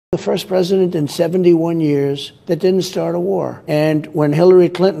The first president in 71 years that didn't start a war. And when Hillary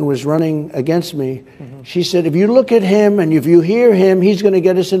Clinton was running against me, she said, if you look at him and if you hear him, he's going to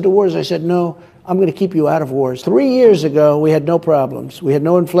get us into wars. I said, no, I'm going to keep you out of wars. 3 years ago, we had no problems. We had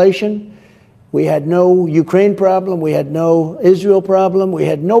no inflation. We had no Ukraine problem. We had no Israel problem. We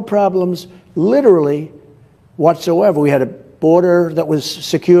had no problems literally whatsoever. We had a border that was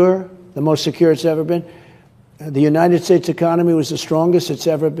secure, the most secure it's ever been. The United States economy was the strongest it's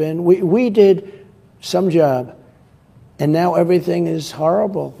ever been. We did some job, and now everything is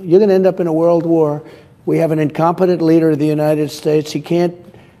horrible. You're going to end up in a world war. We have an incompetent leader of the United States. He can't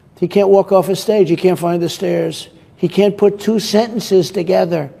walk off a stage. He can't find the stairs. He can't put two sentences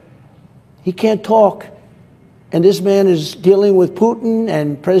together. He can't talk. And this man is dealing with Putin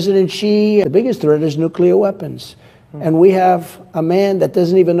and President Xi. The biggest threat is nuclear weapons. And we have a man that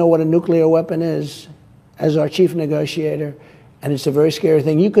doesn't even know what a nuclear weapon is as our chief negotiator, and it's a very scary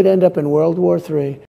thing. You could end up in World War III.